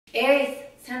Aries,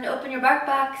 it's time to open your bark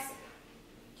box.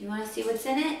 Do you want to see what's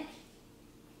in it?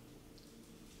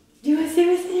 Do you want to see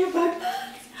what's in your bark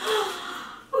box?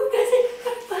 What's in your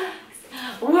bark box?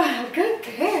 Wow, good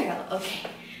girl. Okay,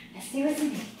 let's see what's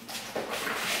in it.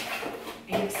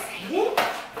 Are you excited?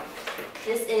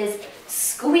 This is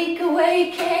Squeak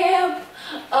Away Camp.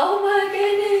 Oh my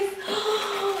goodness.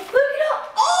 Look at all.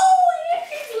 Oh,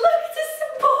 look, it's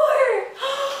some more.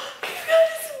 You got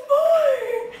some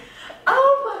more.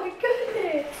 Oh my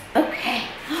goodness. Okay.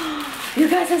 You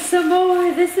guys have some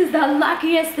more. This is the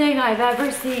luckiest thing I've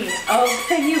ever seen. Oh,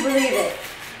 can you believe it?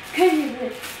 Can you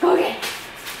believe it? Go again.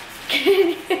 Can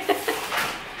you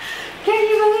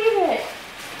believe it?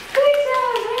 Good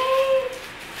job, Ray.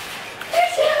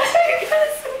 Good job. You got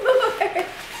some more.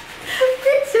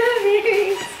 Good job,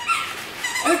 Aries.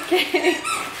 Okay.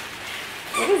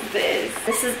 What is this?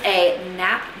 This is a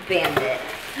nap bandit.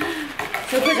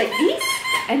 So it goes like this,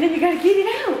 and then you gotta get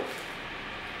it out.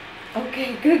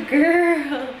 Okay, good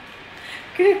girl.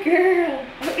 Good girl.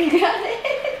 Oh, you got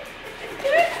it.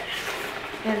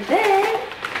 And then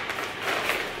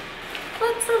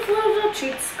lots of little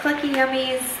treats. Clucky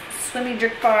Yummies, Swimmy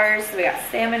Jerk Bars. We got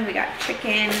salmon, we got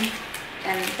chicken,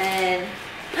 and then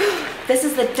this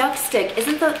is the duck stick.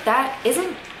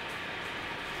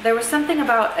 There was something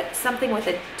about something with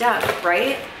a duck,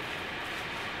 right?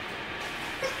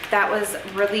 That was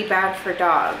really bad for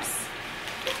dogs.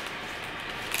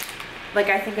 Like,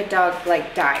 I think a dog,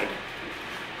 like, died.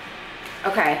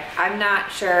 Okay, I'm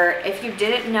not sure. If you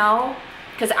didn't know,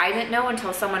 because I didn't know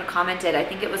until someone commented, I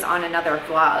think it was on another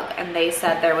vlog, and they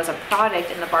said there was a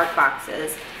product in the bark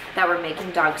boxes that were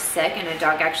making dogs sick, and a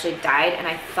dog actually died, and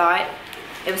I thought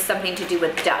it was something to do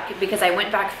with duck, because I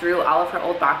went back through all of her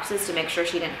old boxes to make sure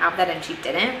she didn't have that, and she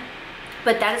didn't.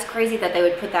 But that is crazy that they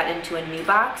would put that into a new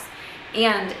box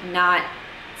and not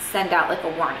send out like a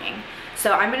warning.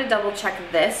 So I'm gonna double check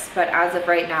this, but as of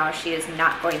right now, she is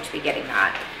not going to be getting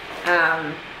that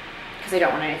because I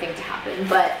don't want anything to happen.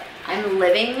 But I'm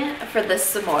living for this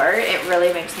some more. It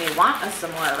really makes me want a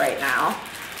some more right now.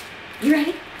 You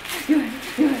ready? You ready?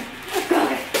 You ready?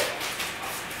 Go.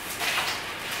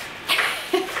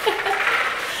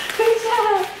 Good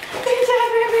job. Good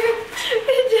job, baby.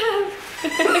 Good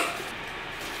job.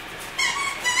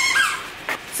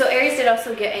 So Aries did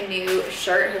also get a new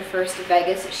shirt, her first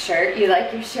Vegas shirt. You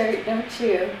like your shirt, don't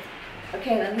you?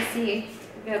 Okay, let me see.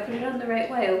 We gotta put it on the right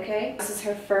way, okay? This is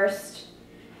her first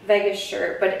Vegas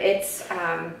shirt, but it's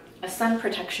a sun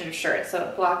protection shirt, so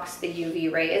it blocks the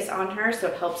UV rays on her, so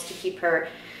it helps to keep her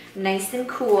nice and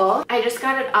cool. I just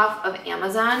got it off of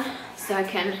Amazon, so I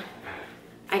can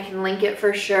link it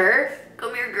for sure.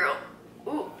 Come here, girl.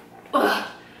 Ooh. Ugh.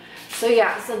 So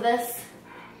yeah, so this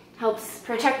helps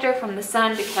protect her from the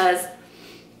sun because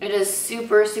it is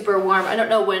super, super warm. I don't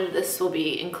know when this will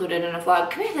be included in a vlog.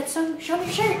 Come here, let's show me your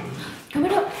shirt.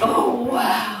 Coming up. Oh,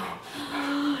 wow.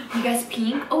 You guys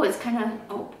pink? Oh, it's kind of,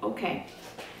 oh, okay.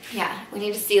 Yeah, we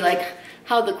need to see like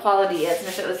how the quality is. And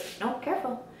if it was, no,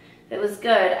 careful. If it was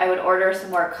good, I would order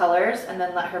some more colors and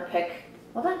then let her pick,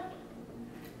 hold on.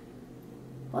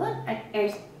 Hold on,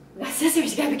 there's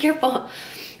scissors, you gotta be careful.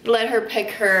 Let her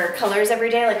pick her colors every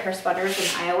day, like her sweaters in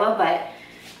Iowa, but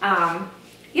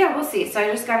yeah, we'll see. So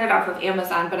I just got it off of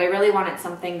Amazon, but I really wanted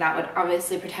something that would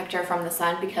obviously protect her from the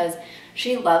sun because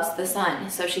she loves the sun.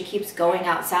 So she keeps going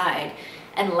outside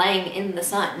and laying in the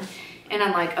sun. And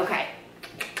I'm like, okay,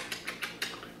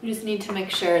 you just need to make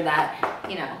sure that,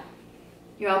 you know,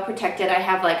 you're all protected. I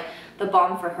have like the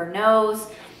balm for her nose.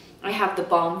 I have the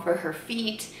balm for her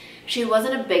feet. She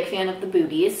wasn't a big fan of the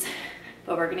booties,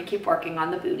 but we're gonna keep working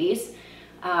on the booties.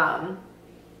 But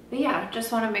yeah,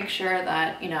 just wanna make sure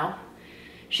that, you know,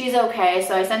 she's okay.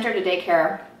 So I sent her to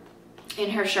daycare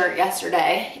in her shirt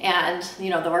yesterday and, you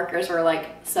know, the workers were like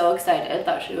so excited,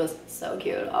 thought she was so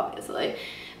cute, obviously.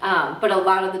 But a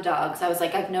lot of the dogs, I was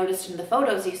like, I've noticed in the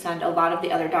photos you send, a lot of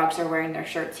the other dogs are wearing their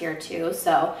shirts here too.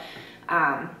 So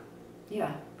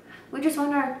yeah, we just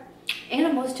want our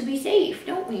animals to be safe,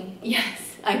 don't we?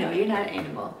 Yes, I know, you're not an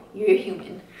animal, you're a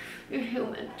human. You're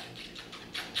human.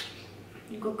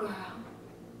 You good girl.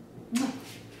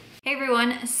 Hey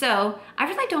everyone, so I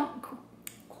really don't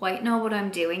quite know what I'm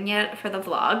doing yet for the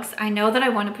vlogs. I know that I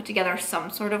want to put together some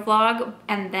sort of vlog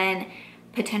and then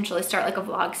potentially start like a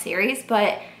vlog series,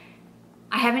 but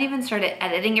I haven't even started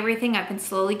editing everything. I've been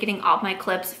slowly getting all my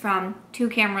clips from 2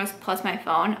 cameras plus my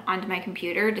phone onto my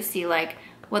computer to see like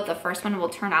what the first one will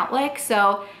turn out like.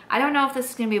 So I don't know if this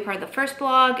is gonna be a part of the first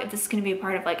vlog, if this is gonna be a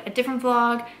part of like a different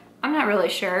vlog. I'm not really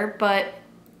sure, but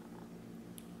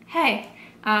hey,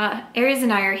 Aries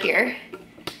and I are here.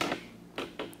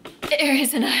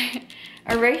 Aries and I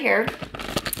are right here.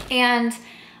 And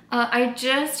I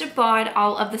just bought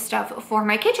all of the stuff for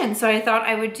my kitchen, so I thought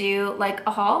I would do like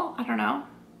a haul. I don't know.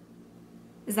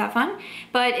 Is that fun?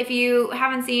 But if you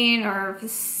haven't seen, or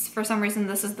if for some reason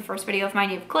this is the first video of mine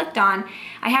you've clicked on,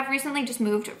 I have recently just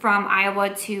moved from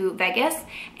Iowa to Vegas,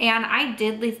 and I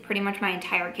did leave pretty much my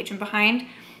entire kitchen behind.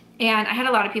 And I had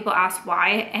a lot of people ask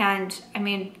why, and I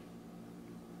mean,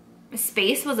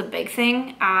 space was a big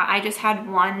thing. I just had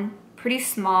one pretty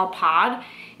small pod,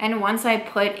 and once I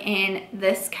put in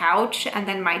this couch and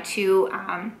then my two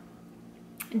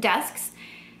desks,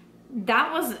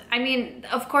 that was, I mean,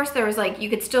 of course there was like, you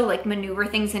could still like maneuver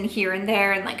things in here and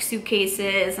there, and like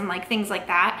suitcases and like things like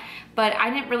that, but I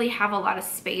didn't really have a lot of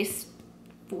space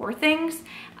for things.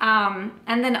 And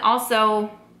then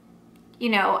also, you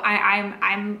know,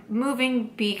 I'm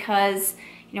moving because,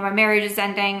 you know, my marriage is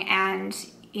ending, and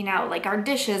you know, like our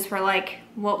dishes were like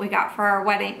what we got for our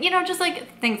wedding, you know, just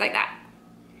like things like that.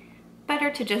 Better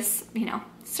to just, you know,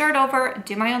 start over,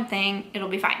 do my own thing, it'll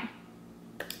be fine.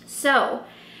 So,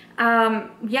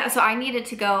 yeah, so I needed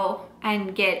to go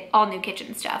and get all new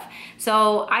kitchen stuff.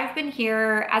 So I've been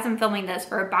here, as I'm filming this,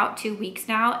 for about 2 weeks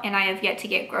now, and I have yet to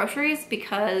get groceries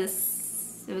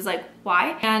because it was like,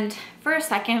 why? And for a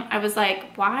second, I was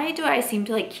like, why do I seem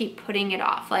to like keep putting it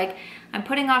off? Like, I'm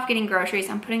putting off getting groceries,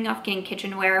 I'm putting off getting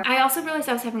kitchenware. I also realized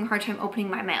I was having a hard time opening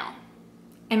my mail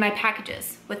and my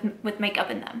packages with makeup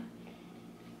in them.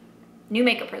 New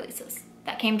makeup releases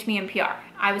that came to me in PR.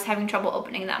 I was having trouble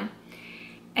opening them.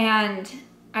 And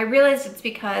I realized it's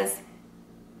because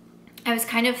I was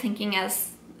kind of thinking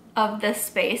of this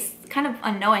space, kind of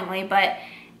unknowingly, but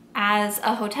as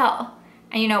a hotel.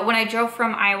 And you know, when I drove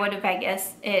from Iowa to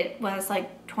Vegas, it was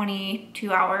like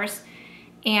 22 hours.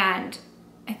 And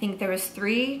I think there was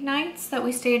 3 nights that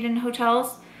we stayed in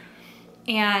hotels,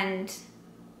 and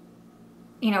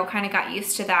you know, kind of got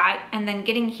used to that. And then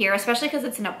getting here, especially because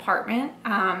it's an apartment,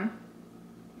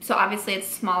 so obviously it's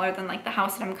smaller than like the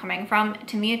house that I'm coming from.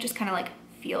 To me, it just kind of like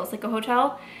feels like a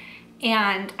hotel.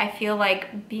 And I feel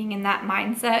like being in that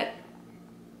mindset,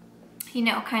 you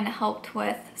know, kind of helped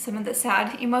with some of the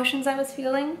sad emotions I was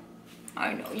feeling.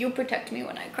 I know, you protect me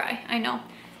when I cry, I know.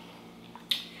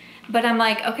 But I'm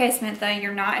like, okay, Samantha,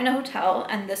 you're not in a hotel,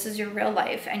 and this is your real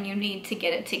life, and you need to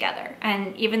get it together.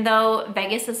 And even though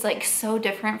Vegas is like so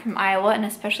different from Iowa, and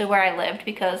especially where I lived,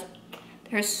 because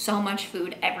there's so much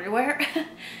food everywhere,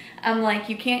 I'm like,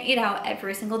 you can't eat out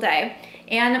every single day.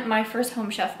 And my first Home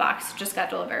Chef box just got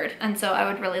delivered, and so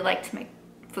I would really like to make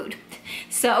food.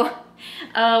 So,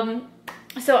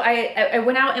 I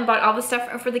went out and bought all the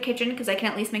stuff for the kitchen because I can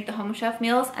at least make the Home Chef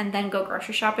meals and then go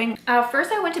grocery shopping.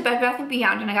 First I went to Bed Bath &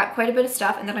 Beyond, and I got quite a bit of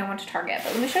stuff, and then I went to Target.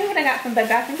 But let me show you what I got from Bed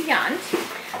Bath & Beyond.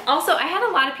 Also, I had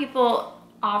a lot of people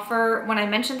offer, when I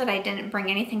mentioned that I didn't bring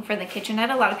anything for the kitchen, I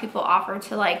had a lot of people offer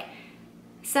to like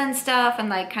send stuff and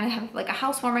like kind of have like a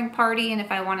housewarming party, and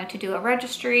if I wanted to do a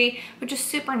registry, which is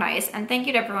super nice. And thank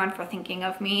you to everyone for thinking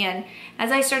of me. And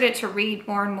as I started to read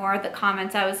more and more of the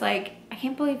comments, I was like, I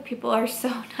can't believe people are so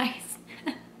nice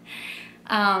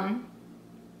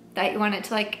that you wanted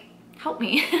to like help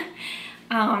me.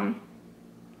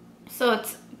 So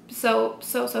it's so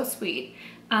sweet.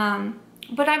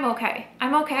 But I'm okay.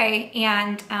 I'm okay,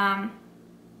 and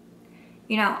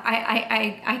you know,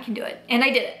 I can do it. And I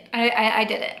did it. I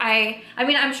did it. I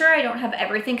mean, I'm sure I don't have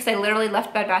everything, because I literally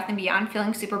left Bed Bath & Beyond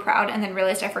feeling super proud, and then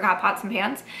realized I forgot pots and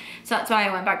pans. So that's why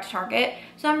I went back to Target.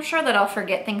 So I'm sure that I'll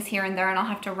forget things here and there, and I'll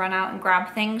have to run out and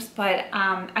grab things. But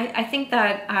I think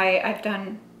that I've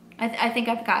done, I think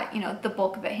I've got, you know, the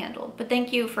bulk of it handled. But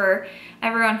thank you for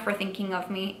everyone for thinking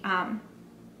of me.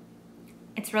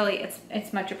 It's really,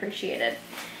 it's much appreciated.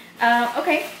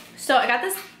 Okay, so I got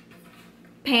this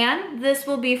pan. This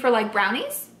will be for like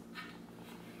brownies.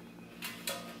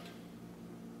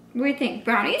 What do you think?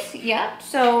 Brownies? Yeah.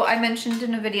 So I mentioned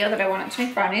in a video that I wanted to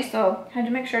make brownies, so I had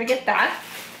to make sure to get that.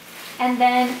 And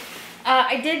then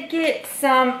I did get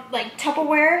some like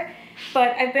Tupperware,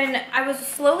 but I was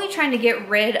slowly trying to get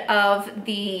rid of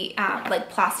the like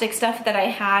plastic stuff that I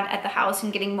had at the house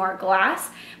and getting more glass,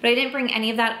 but I didn't bring any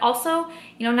of that. Also,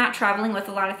 you know, not traveling with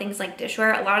a lot of things like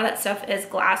dishware, a lot of that stuff is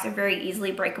glass or very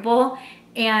easily breakable.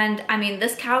 And I mean,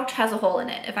 this couch has a hole in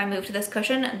it. If I move to this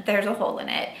cushion, there's a hole in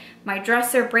it. My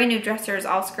dresser, brand new dresser, is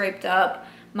all scraped up.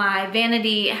 My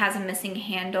vanity has a missing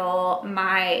handle.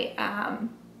 My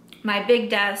my big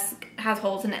desk has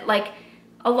holes in it. Like,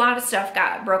 a lot of stuff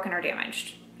got broken or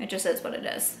damaged. It just is what it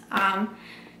is.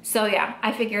 So yeah,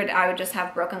 I figured I would just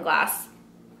have broken glass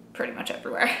pretty much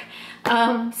everywhere.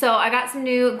 So I got some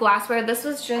new glassware. This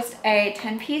was just a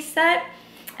 10-piece set.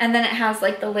 And then it has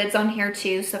like the lids on here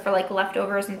too, so for like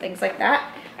leftovers and things like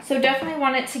that. So definitely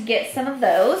wanted to get some of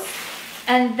those.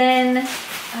 And then,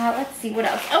 let's see what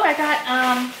else. Oh, I got,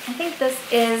 I think this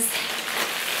is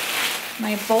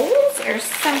my bowls or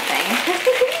something. Look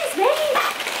at these, babe.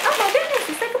 Oh my goodness,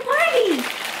 it's like a party.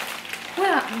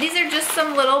 Well, these are just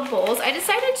some little bowls. I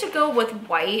decided to go with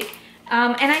white.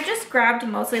 And I just grabbed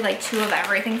mostly like 2 of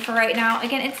everything for right now.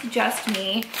 Again, it's just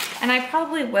me. And I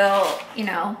probably will, you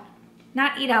know,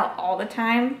 not eat out all the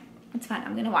time. It's fine,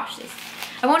 I'm gonna wash these.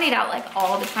 I won't eat out like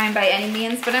all the time by any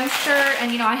means, but I'm sure,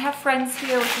 and you know, I have friends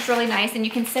here, which is really nice, and you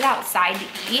can sit outside to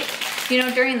eat. You know,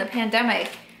 during the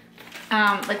pandemic,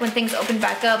 like when things opened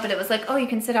back up and it was like, oh, you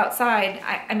can sit outside.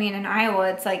 I mean, in Iowa,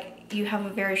 it's like you have a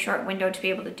very short window to be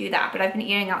able to do that, but I've been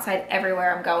eating outside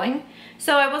everywhere I'm going.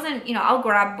 So I wasn't, you know, I'll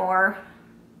grab more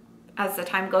as the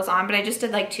time goes on, but I just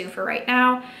did like 2 for right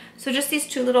now. So just these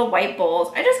 2 little white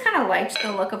bowls. I just kind of liked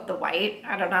the look of the white.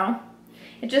 I don't know.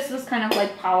 It just was kind of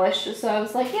like polished, so I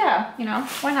was like, yeah, you know,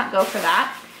 why not go for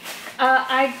that?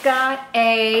 I got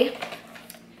a,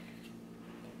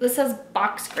 this says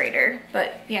box grater,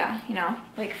 but yeah, you know,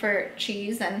 like for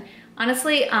cheese and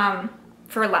honestly,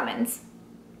 for lemons.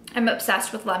 I'm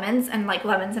obsessed with lemons and like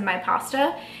lemons in my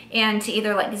pasta, and to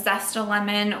either like zest a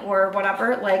lemon or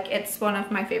whatever, like it's one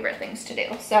of my favorite things to do.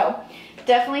 So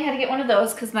definitely had to get one of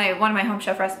those because one of my home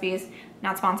chef recipes,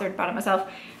 not sponsored, bought it myself.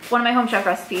 One of my home chef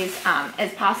recipes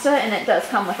is pasta, and it does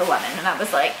come with a lemon. And I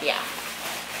was like, yeah,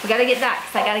 we gotta get that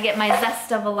because I gotta get my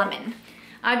zest of a lemon.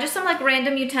 Just some like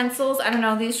random utensils. I don't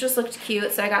know, these just looked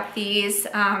cute. So I got these,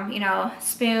 you know,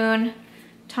 spoon,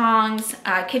 tongs,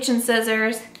 kitchen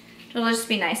scissors. It'll just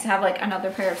be nice to have like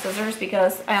another pair of scissors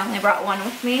because I only brought one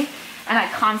with me and I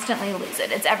constantly lose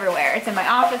it. It's everywhere. It's in my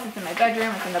office, it's in my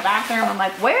bedroom, it's in the bathroom. I'm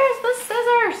like, where's the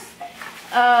scissors?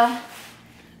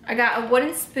 I got a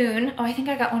wooden spoon. Oh, I think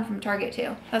I got one from Target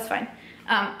too. That's fine.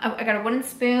 I got a wooden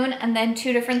spoon and then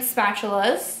 2 different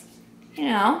spatulas. You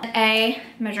know, a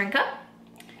measuring cup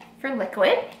for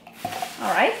liquid.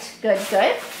 All right, good,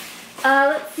 good.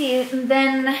 Let's see, and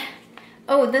then,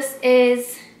 oh, this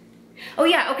is, oh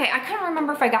yeah, okay, I couldn't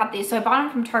remember if I got these, so I bought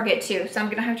them from Target too, so I'm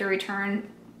gonna have to return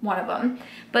one of them.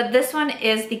 But this one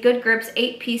is the Good Grips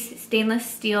 8-piece stainless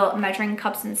steel measuring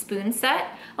cups and spoon set.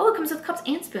 Oh, it comes with cups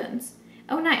and spoons.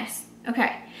 Oh, nice.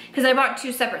 Okay, because I bought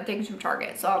 2 separate things from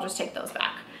Target, so I'll just take those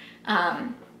back.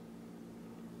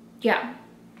 Yeah,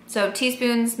 so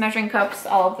teaspoons, measuring cups,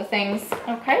 all of the things.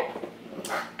 Okay,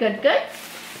 good, good.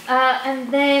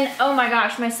 And then, oh my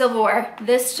gosh, my silverware.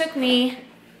 This took me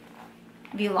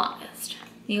the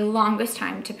longest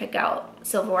time to pick out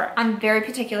silverware. I'm very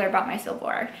particular about my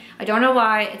silverware. I don't know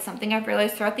why. It's something I've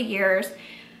realized throughout the years.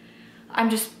 I'm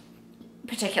just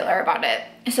particular about it.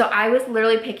 So I was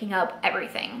literally picking up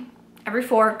everything. Every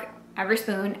fork, every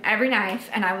spoon, every knife,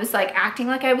 and I was like acting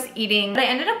like I was eating. But I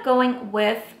ended up going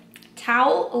with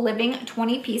Towel Living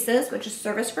 20 pieces, which is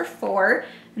service for 4.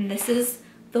 And this is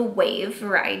the wave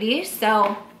variety.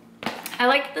 So I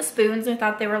liked the spoons. I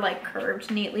thought they were like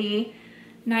curved neatly.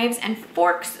 Knives and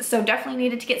forks, so definitely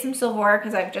needed to get some silverware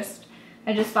because I just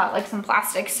bought like some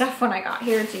plastic stuff when I got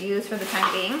here to use for the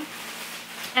time being.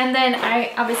 And then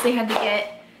I obviously had to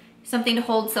get something to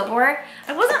hold silverware.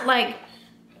 I wasn't like,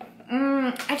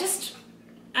 I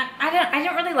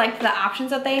didn't really like the options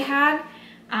that they had.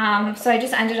 So I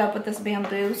just ended up with this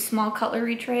bamboo small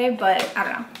cutlery tray, but I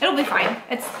don't know, it'll be fine.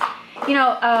 It's, you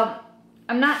know,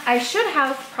 I should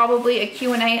have probably a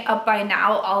Q&A up by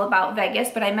now all about Vegas,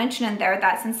 but I mentioned in there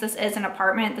that since this is an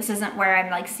apartment, this isn't where I'm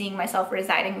like seeing myself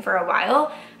residing for a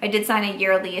while. I did sign a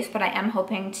year lease, but I am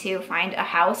hoping to find a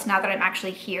house now that I'm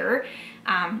actually here.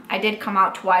 I did come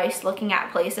out twice looking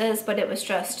at places, but it was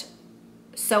just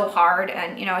so hard,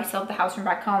 and you know, I still have the house from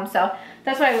back home, so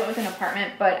that's why I went with an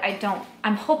apartment, but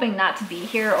I'm hoping not to be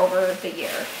here over the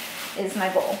year is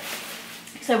my goal.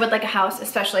 So I would like a house,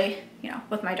 especially, you know,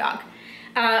 with my dog.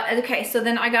 Okay, so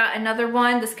then I got another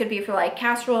one. This could be for like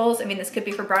casseroles. I mean, this could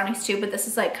be for brownies too, but this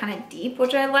is like kind of deep,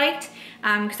 which I liked,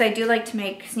 because I do like to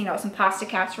make, you know, some pasta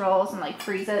casseroles and like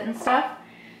freeze it and stuff.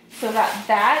 So I got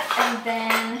that, and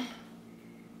then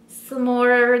some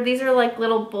more. These are like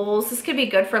little bowls. This could be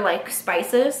good for like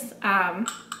spices,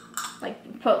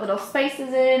 like put little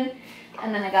spices in.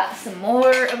 And then I got some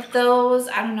more of those.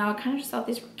 I don't know, I kind of just thought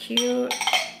these were cute.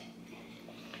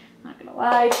 Not gonna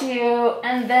lie to you.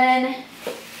 And then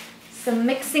some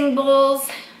mixing bowls.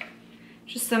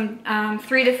 Just some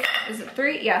three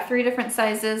different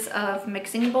sizes of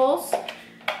mixing bowls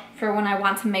for when I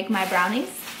want to make my brownies.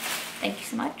 Thank you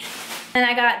so much. And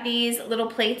I got these little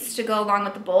plates to go along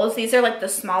with the bowls. These are like the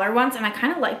smaller ones, and I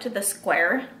kind of liked the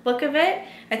square look of it.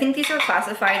 I think these were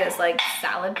classified as like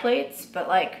salad plates, but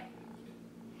like,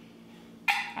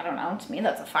 I don't know, to me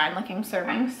that's a fine looking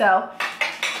serving. So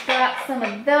Got some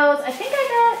of those. I think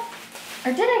I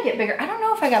got, or did I get bigger? I don't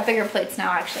know if I got bigger plates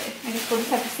now, actually. I guess we'll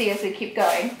just have to see as we keep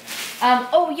going.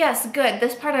 Oh yes, good.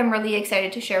 This part I'm really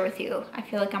excited to share with you. I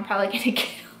feel like I'm probably gonna get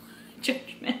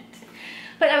judgment.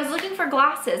 But I was looking for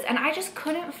glasses and I just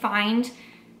couldn't find,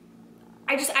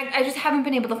 I just haven't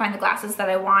been able to find the glasses that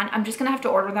I want. I'm just gonna have to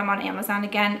order them on Amazon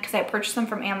again because I purchased them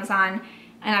from Amazon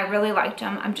and I really liked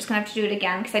them. I'm just gonna have to do it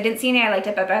again because I didn't see any I liked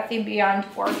at Bed Bath & Beyond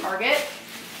or Target.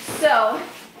 So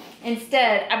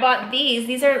instead, I bought these.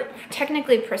 These are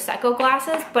technically Prosecco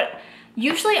glasses, but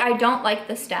usually I don't like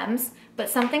the stems, but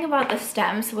something about the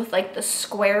stems with like the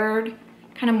squared,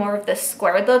 kind of more of this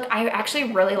squared look, I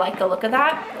actually really like the look of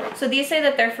that. So these say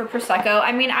that they're for Prosecco.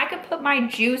 I mean, I could put my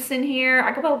juice in here.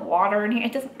 I could put water in here.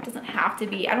 It doesn't have to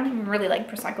be. I don't even really like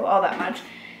Prosecco all that much.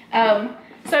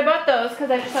 So I bought those because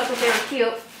I just thought that they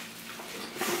were cute.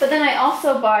 But then I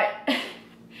also bought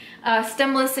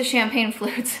stemless champagne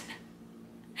flutes.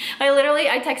 I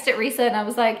texted Risa and I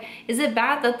was like, is it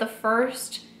bad that the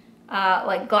first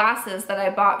like glasses that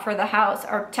I bought for the house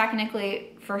are technically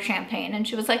for champagne? And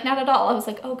she was like, not at all. I was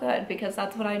like, oh good, because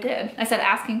that's what I did. I said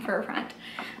asking for a friend.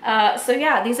 So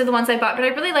yeah, these are the ones I bought, but I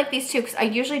really like these too because I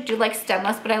usually do like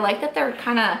stemless, but I like that they're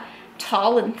kind of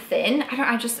tall and thin.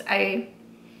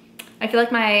 I feel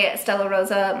like my Stella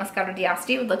Rosa Moscato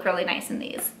d'Asti would look really nice in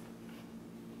these.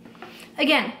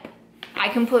 Again, I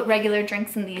can put regular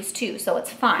drinks in these too, so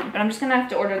it's fine. But I'm just gonna have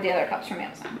to order the other cups from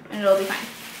Amazon and it'll be fine.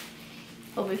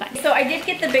 It'll be fine. So I did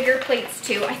get the bigger plates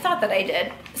too. I thought that I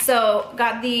did. So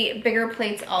got the bigger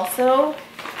plates also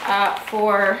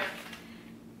for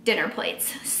dinner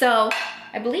plates. So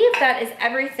I believe that is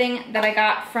everything that I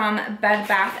got from Bed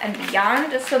Bath &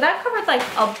 Beyond. So that covered like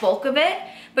a bulk of it.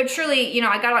 But truly, you know,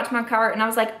 I got out to my car and I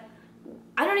was like,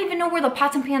 I don't even know where the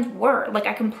pots and pans were. Like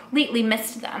I completely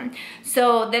missed them.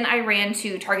 So then I ran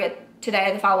to Target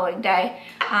today, the following day,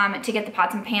 to get the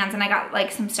pots and pans, and I got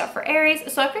like some stuff for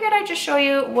Aries. So I figured I'd just show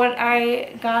you what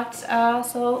I got.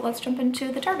 So let's jump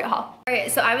into the Target haul. All right,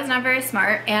 so I was not very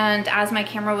smart, and as my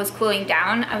camera was cooling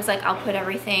down, I was like, I'll put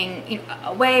everything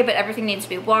away, but everything needs to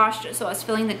be washed. So I was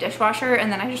filling the dishwasher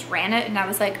and then I just ran it and I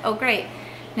was like, oh great.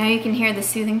 Now you can hear the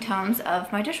soothing tones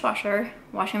of my dishwasher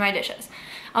washing my dishes.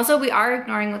 Also, we are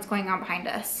ignoring what's going on behind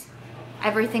us.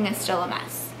 Everything is still a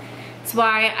mess. That's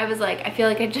why I was like, I feel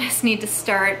like I just need to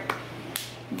start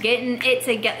getting it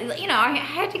together. You know, I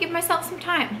had to give myself some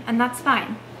time, and that's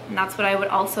fine. And that's what I would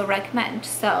also recommend.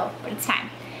 So, but it's time.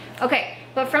 Okay,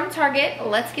 but from Target,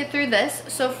 let's get through this.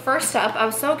 So first up, I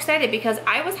was so excited because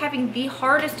I was having the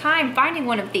hardest time finding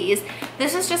one of these.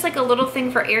 This is just like a little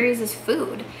thing for Aries'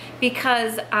 food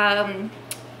because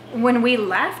when we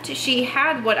left, she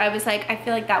had what I was like, I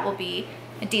feel like that will be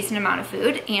a decent amount of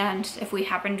food, and if we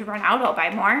happen to run out, I'll buy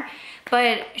more.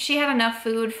 But she had enough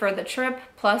food for the trip,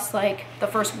 plus like the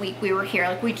first week we were here.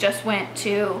 Like we just went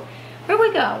to, where'd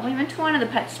we go? We went to one of the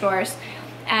pet stores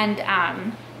and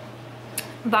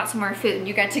bought some more food.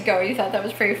 You got to go, you thought that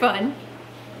was pretty fun.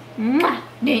 Mwah,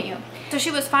 didn't you? So she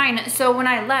was fine. So when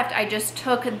I left, I just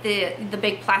took the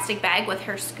big plastic bag with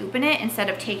her scoop in it instead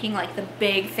of taking like the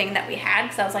big thing that we had,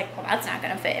 because I was like, well, that's not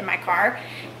gonna fit in my car.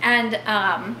 And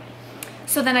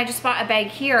so then I just bought a bag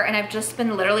here, and I've just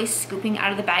been literally scooping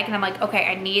out of the bag, and I'm like, okay,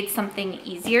 I need something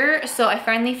easier. So I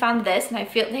finally found this, and I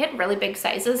feel they had really big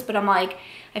sizes, but I'm like,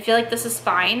 I feel like this is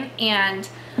fine. And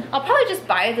I'll probably just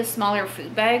buy the smaller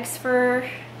food bags for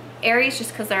Aries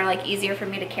just because they're like easier for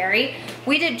me to carry.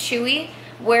 We did Chewy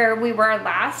where we were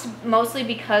last, mostly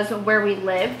because where we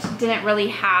lived didn't really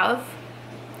have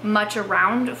much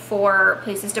around for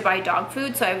places to buy dog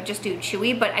food, so I would just do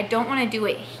Chewy. But I don't want to do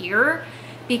it here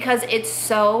because it's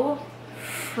so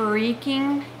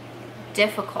freaking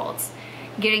difficult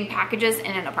getting packages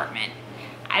in an apartment.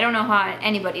 I don't know how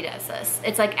anybody does this.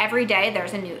 It's like every day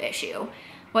there's a new issue,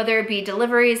 whether it be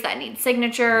deliveries that need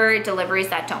signature, deliveries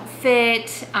that don't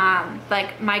fit.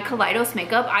 Like my Kaleidos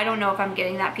makeup, I don't know if I'm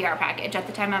getting that PR package at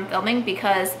the time I'm filming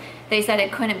because they said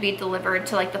it couldn't be delivered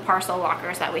to like the parcel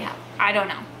lockers that we have. I don't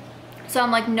know. So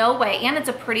I'm like, no way. And it's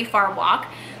a pretty far walk.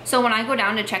 So when I go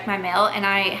down to check my mail and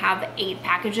I have 8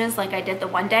 packages like I did the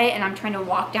one day and I'm trying to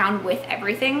walk down with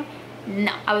everything,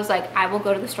 no. I was like, I will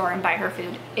go to the store and buy her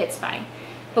food. It's fine.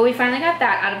 But we finally got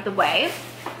that out of the way.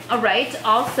 All right,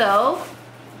 also,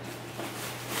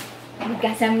 we've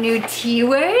got some new tea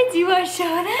words. You want to show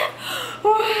them?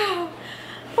 Wow,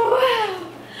 wow.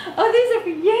 Oh, these are for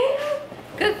you.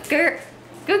 Good girl,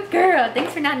 good girl.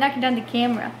 Thanks for not knocking down the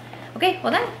camera. Okay,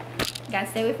 well then, gotta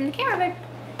stay away from the camera,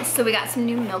 babe. So we got some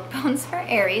new milk bones for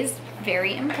Aries,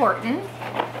 very important.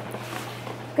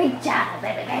 Good job,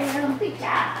 baby girl. Good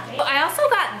job. I also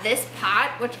got this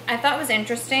pot, which I thought was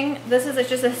interesting. This is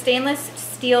just a stainless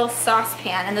steel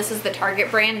saucepan, and this is the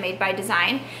Target brand, made by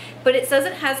design. But it says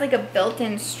it has like a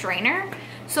built-in strainer.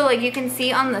 So like you can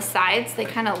see on the sides, they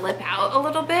kind of lip out a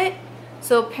little bit.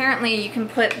 So apparently you can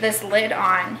put this lid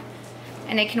on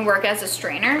and it can work as a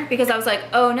strainer, because I was like,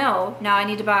 oh no, now I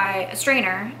need to buy a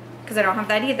strainer because I don't have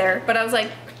that either. But I was like,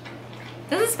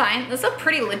 this is fine. This is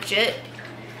pretty legit.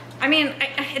 I mean,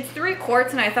 it's 3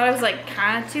 quarts and I thought it was like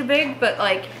kind of too big, but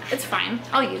like, it's fine.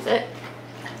 I'll use it.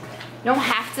 Don't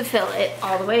have to fill it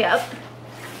all the way up.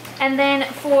 And then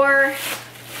for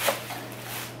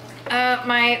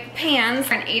my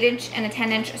pans, an 8-inch and a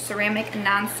 10-inch ceramic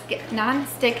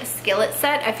non-stick skillet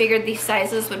set. I figured these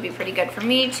sizes would be pretty good for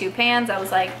me. 2 pans, I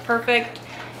was like, perfect.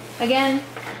 Again,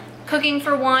 cooking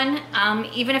for one.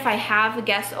 Even if I have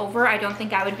guests over, I don't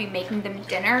think I would be making them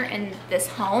dinner in this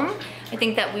home. I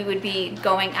think that we would be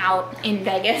going out in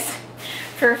Vegas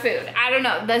for food. I don't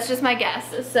know, that's just my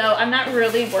guess. So I'm not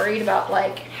really worried about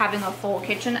like having a full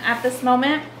kitchen at this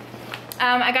moment.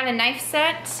 I got a knife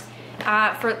set.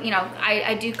 For, you know,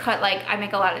 I do cut, like, I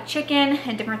make a lot of chicken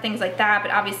and different things like that,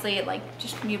 but obviously, like,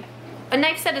 a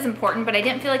knife set is important, but I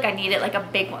didn't feel like I needed, like, a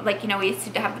big one. Like, you know, we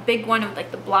used to have the big one with,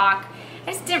 like, the block.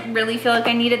 I just didn't really feel like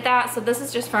I needed that, so this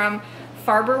is just from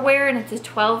Farberware, and it's a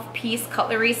 12-piece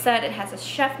cutlery set. It has a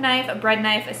chef knife, a bread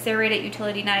knife, a serrated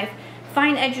utility knife,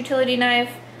 fine edge utility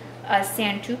knife, a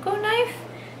santuco knife,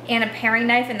 and a paring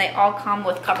knife, and they all come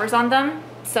with covers on them.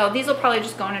 So these will probably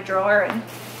just go in a drawer and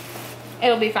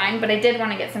it'll be fine, but I did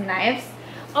want to get some knives.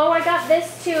 Oh, I got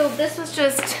this too. This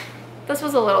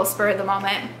was a little spur of the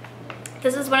moment.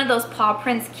 This is one of those paw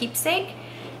prints keepsake,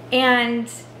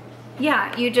 and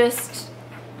yeah,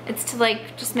 it's to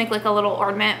like just make like a little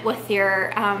ornament with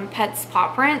your pet's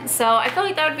paw print. So I feel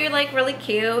like that would be like really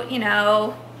cute, you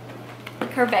know,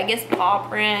 like her Vegas paw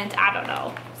print. I don't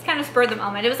know. It's kind of spur of the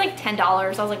moment. It was like $10. I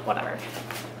was like, whatever.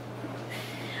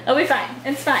 It'll be fine.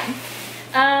 It's fine.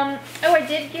 Oh, I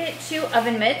did get 2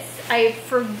 oven mitts. I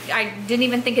didn't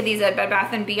even think of these at Bed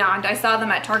Bath & Beyond. I saw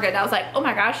them at Target and I was like, oh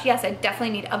my gosh, yes, I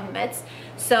definitely need oven mitts.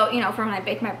 So, you know, for when I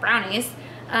bake my brownies.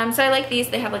 So I like these.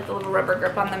 They have like the little rubber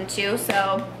grip on them too.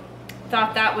 So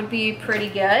thought that would be pretty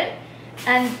good.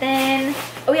 And then,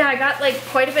 oh yeah, I got like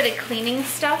quite a bit of cleaning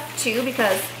stuff too,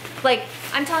 because like,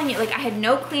 I'm telling you, like I had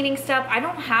no cleaning stuff. I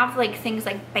don't have like things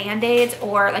like Band-Aids,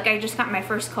 or like I just got my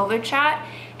first COVID shot.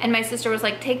 And my sister was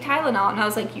like, take Tylenol. And I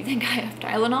was like, you think I have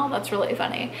Tylenol? That's really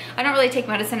funny. I don't really take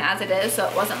medicine as it is, so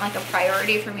it wasn't like a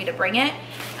priority for me to bring it.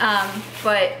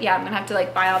 But yeah, I'm gonna have to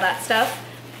like buy all that stuff.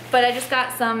 But I just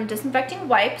got some disinfecting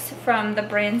wipes from the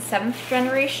brand 7th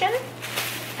Generation.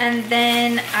 And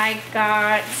then I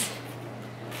got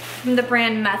from the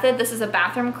brand Method, this is a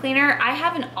bathroom cleaner. I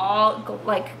have an all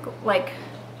glass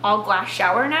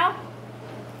shower now.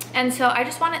 And so I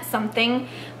just wanted something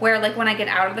where like when I get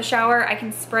out of the shower, I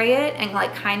can spray it and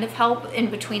like kind of help in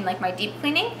between like my deep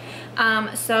cleaning.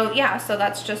 So yeah, so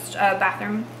that's just a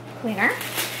bathroom cleaner.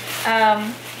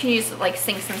 You can use like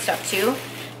sinks and stuff too.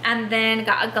 And then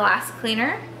got a glass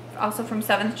cleaner, also from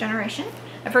 7th Generation.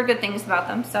 I've heard good things about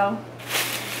them, so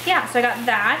yeah, so I got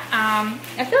that.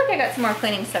 I feel like I got some more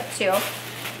cleaning stuff too.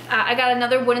 I got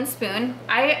another wooden spoon.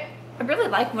 I really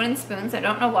like wooden spoons, I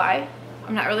don't know why.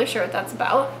 I'm not really sure what that's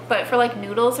about, but for like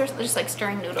noodles or just like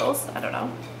stirring noodles, I don't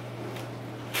know.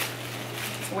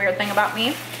 It's a weird thing about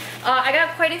me. I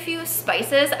got quite a few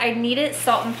spices. I needed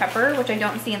salt and pepper, which I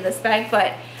don't see in this bag,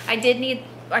 but I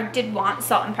did want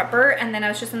salt and pepper, and then I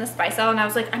was just in the spice aisle and I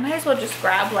was like, I might as well just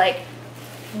grab like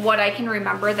what I can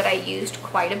remember that I used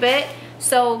quite a bit.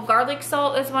 So garlic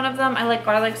salt is one of them. I like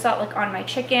garlic salt like on my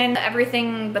chicken.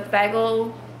 Everything but the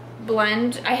bagel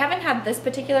blend. I haven't had this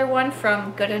particular one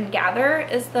from Good and Gather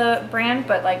is the brand,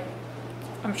 but like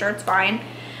I'm sure it's fine.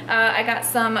 I got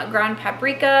some ground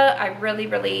paprika. I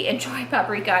really enjoy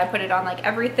paprika. I put it on like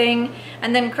everything.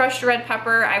 And then crushed red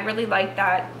pepper. I really like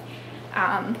that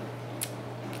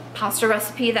pasta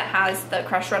recipe that has the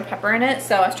crushed red pepper in it.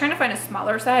 So I was trying to find a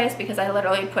smaller size because I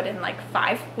literally put in like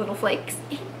 5 little flakes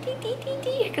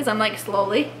because I'm like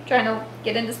slowly trying to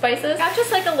get into spices. Got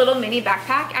just like a little mini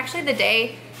backpack. Actually, the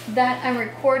day that I'm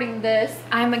recording this,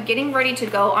 I'm getting ready to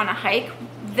go on a hike.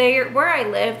 Where I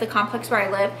live, the complex where I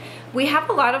live, we have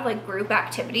a lot of like group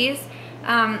activities.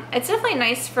 It's definitely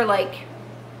nice for like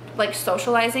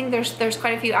socializing. There's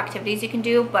quite a few activities you can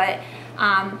do, but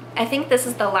I think this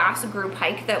is the last group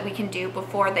hike that we can do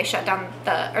before they shut down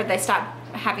or they stop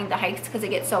having the hikes because it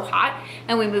gets so hot,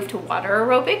 and we moved to water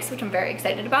aerobics, which I'm very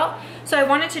excited about. So I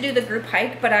wanted to do the group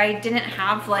hike, but I didn't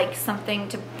have like something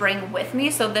to bring with me.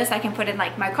 So this I can put in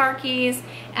like my car keys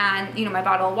and, you know, my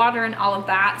bottle of water and all of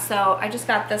that. So I just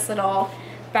got this little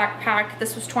backpack.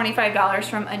 This was $25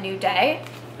 from A New Day.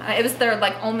 It was their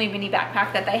like only mini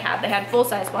backpack that they had. They had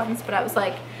full-size ones, but I was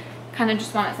like, kind of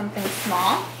just wanted something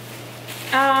small.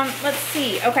 Let's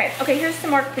see. Okay, here's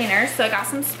some more cleaners. So I got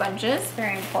some sponges,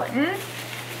 very important.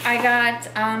 I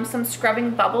got some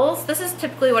scrubbing bubbles. This is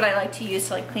typically what I like to use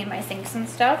to like clean my sinks and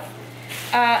stuff.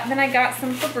 Then I got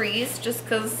some Febreze, just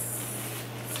because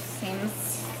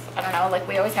seems, I don't know, like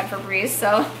we always had Febreze.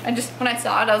 So I just, when I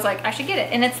saw it, I was like, I should get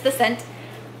it. And it's the scent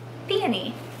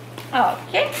Peony.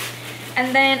 Okay.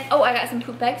 And then, oh, I got some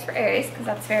poop bags for Aries, because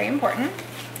that's very important.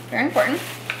 Very important.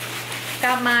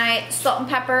 Got my salt and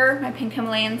pepper, my pink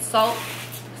Himalayan salt,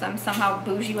 because I'm somehow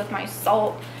bougie with my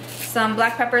salt. Some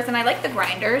black peppers, and I like the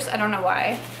grinders. I don't know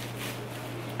why.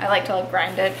 I like to like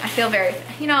grind it. I feel very,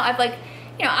 you know, I've like,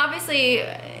 you know, obviously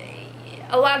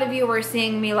a lot of you were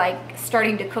seeing me like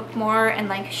starting to cook more and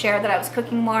like share that I was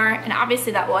cooking more, and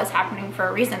obviously that was happening for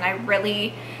a reason. I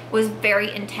really was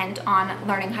very intent on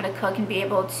learning how to cook and be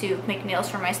able to make meals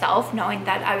for myself, knowing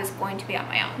that I was going to be on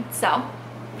my own. So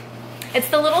it's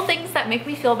the little things that make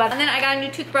me feel better. And then I got a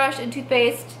new toothbrush and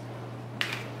toothpaste.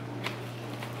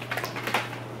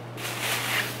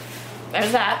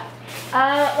 There's that.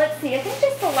 Let's see, I think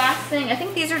just the last thing, I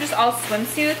think these are just all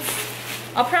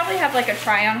swimsuits. I'll probably have like a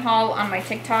try on haul on my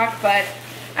TikTok, but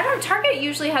I don't know, Target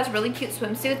usually has really cute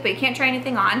swimsuits, but you can't try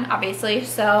anything on, obviously,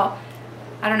 so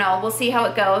I don't know, we'll see how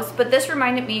it goes. But this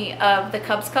reminded me of the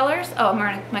Cubs colors. Oh, I'm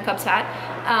wearing my Cubs hat.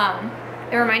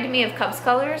 It reminded me of Cubs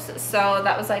colors, so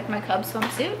that was like my Cubs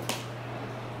swimsuit.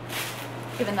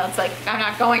 Even though it's like, I'm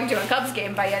not going to a Cubs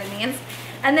game by any means.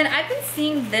 And then I've been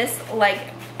seeing this like,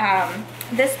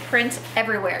 this print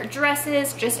everywhere.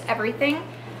 Dresses, just everything.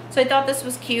 So I thought this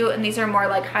was cute, and these are more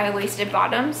like high-waisted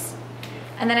bottoms.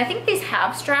 And then I think these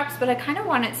have straps, but I kind of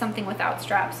wanted something without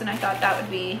straps, and I thought that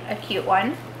would be a cute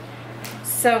one.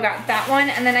 So got that one,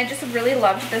 and then I just really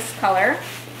loved this color,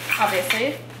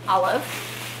 obviously, olive.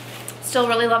 Still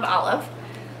really love olive.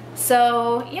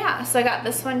 So yeah, so I got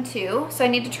this one too. So I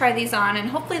need to try these on, and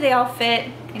hopefully they all fit.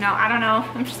 You know, I don't know,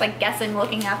 I'm just like guessing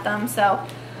looking at them, so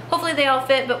hopefully they all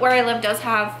fit. But where I live does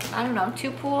have, I don't know,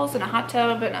 2 pools and a hot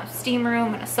tub and a steam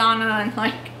room and a sauna, and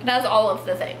like, it has all of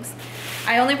the things.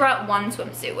 I only brought one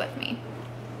swimsuit with me.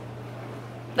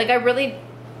 Like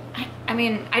I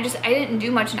mean, I didn't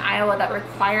do much in Iowa that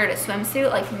required a swimsuit.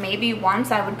 Like maybe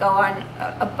once I would go on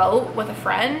a boat with a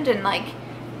friend, and like,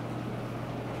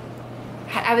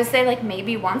 I would say like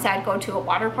maybe once I'd go to a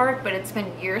water park, but it's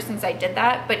been years since I did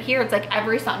that. But here it's like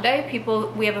every Sunday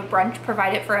we have a brunch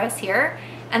provided for us here,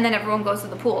 and then everyone goes to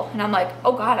the pool, and I'm like,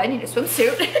 oh God, I need a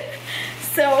swimsuit.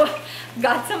 So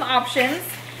got some options.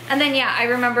 And then yeah, I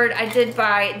remembered I did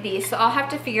buy these, so I'll have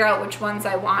to figure out which ones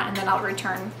I want, and then I'll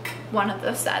return one of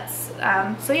those sets.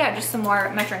 So yeah, just some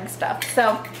more measuring stuff.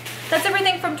 So that's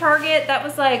everything from Target. That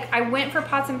was like, I went for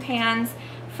pots and pans.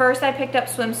 First I picked up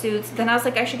swimsuits, then I was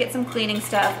like, I should get some cleaning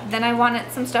stuff. Then I wanted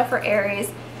some stuff for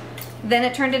Aries. Then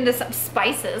it turned into some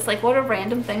spices. Like, what a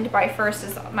random thing to buy first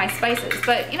is my spices.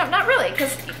 But you know, not really,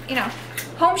 because you know,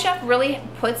 Home Chef really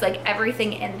puts like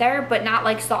everything in there, but not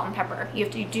like salt and pepper. You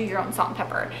have to do your own salt and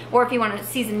pepper, or if you want to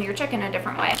season your chicken a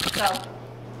different way. So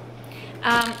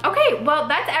okay, well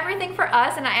that's everything for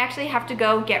us, and I actually have to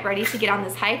go get ready to get on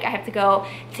this hike. I have to go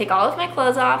take all of my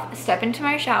clothes off, step into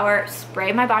my shower,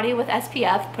 spray my body with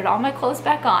SPF, put all my clothes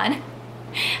back on,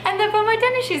 and then put my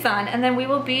tennis shoes on, and then we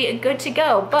will be good to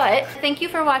go. But thank you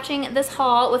for watching this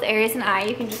haul with Aries and I.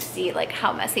 You can just see like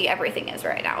how messy everything is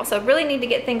right now. So I really need to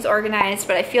get things organized,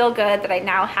 but I feel good that I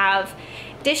now have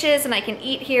dishes and I can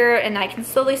eat here, and I can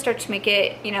slowly start to make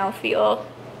it, you know, feel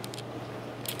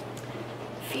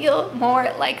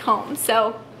more like home.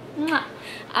 So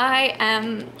I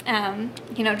am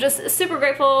you know, just super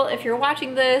grateful if you're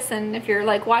watching this, and if you're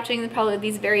like watching probably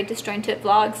these very disjointed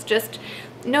vlogs, just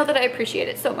know that I appreciate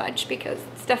it so much, because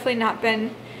it's definitely not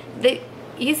been the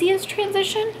easiest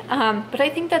transition, but I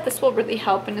think that this will really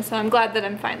help, and so I'm glad that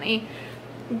I'm finally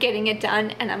getting it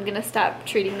done, and I'm gonna stop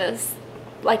treating this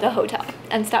like a hotel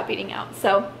and stop eating out.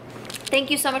 So thank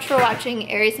you so much for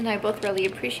watching. Aries and I both really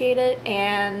appreciate it,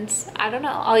 and I don't know,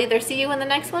 I'll either see you in the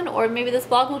next one, or maybe this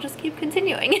vlog will just keep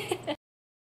continuing.